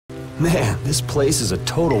Man, this place is a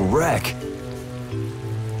total wreck.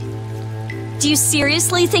 Do you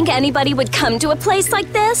seriously think anybody would come to a place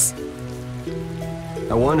like this?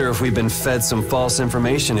 I wonder if we've been fed some false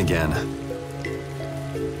information again.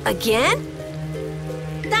 Again?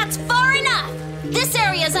 That's far enough! This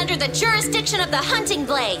area is under the jurisdiction of the Hunting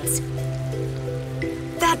Blades.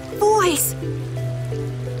 That voice!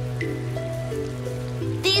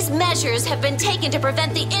 These measures have been taken to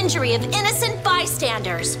prevent the injury of innocent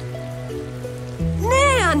bystanders.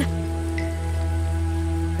 Nan!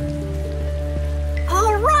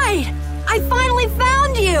 All right! I finally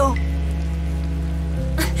found you!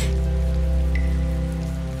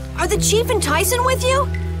 Are the Chief and Tyson with you?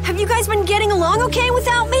 Have you guys been getting along okay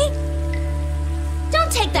without me?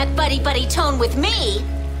 Don't take that buddy-buddy tone with me!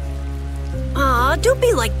 Aw, don't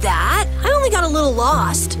be like that. I only got a little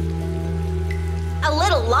lost. A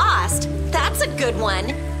little lost? That's a good one.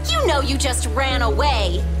 You know you just ran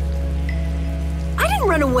away. I didn't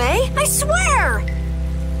run away, I swear!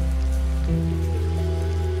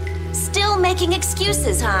 Still making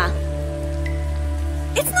excuses, huh?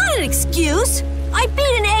 It's not an excuse. I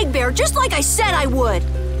beat an egg bear just like I said I would.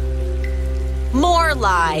 More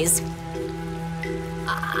lies.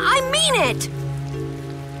 I mean it!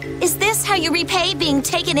 Is this how you repay being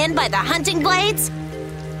taken in by the Hunting Blades?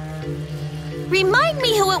 Remind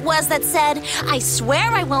me who it was that said, "I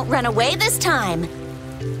swear I won't run away this time."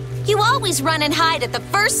 You always run and hide at the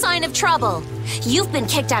first sign of trouble. You've been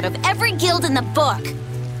kicked out of every guild in the book.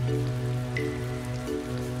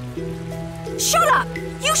 Shut up!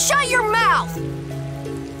 You shut your mouth!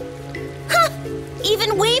 Huh!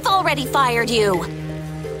 Even we've already fired you.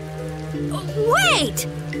 Wait!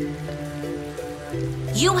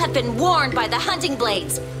 You have been warned by the Hunting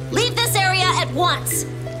Blades. Leave this area at once.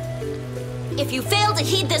 If you fail to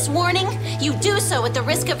heed this warning, you do so at the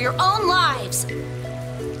risk of your own lives.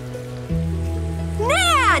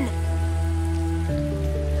 Nan!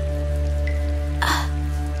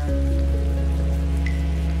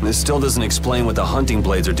 This still doesn't explain what the Hunting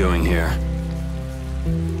Blades are doing here.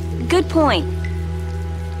 Good point.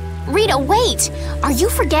 Rita, wait! Are you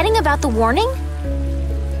forgetting about the warning?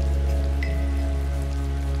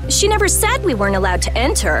 She never said we weren't allowed to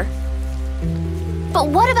enter. But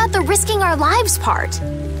what about the risking our lives part?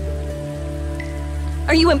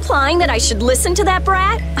 Are you implying that I should listen to that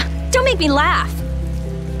brat? Don't make me laugh.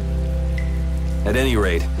 At any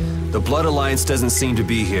rate, the Blood Alliance doesn't seem to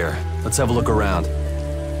be here. Let's have a look around.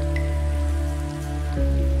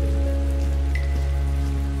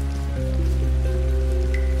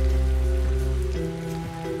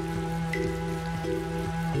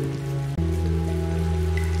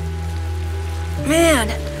 Man,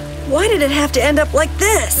 why did it have to end up like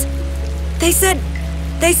this? They said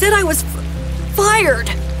I was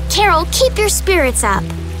fired. Karol, keep your spirits up.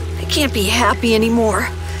 I can't be happy anymore.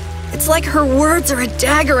 It's like her words are a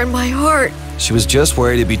dagger in my heart. She was just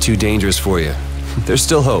worried it'd be too dangerous for you. There's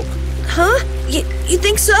still hope. Huh? You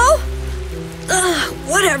think so?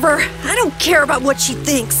 Whatever. I don't care about what she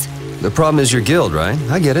thinks. The problem is your guild, right?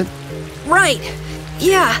 I get it. Right.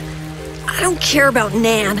 Yeah. I don't care about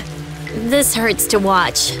Nan. This hurts to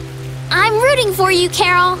watch. I'm rooting for you,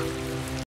 Karol.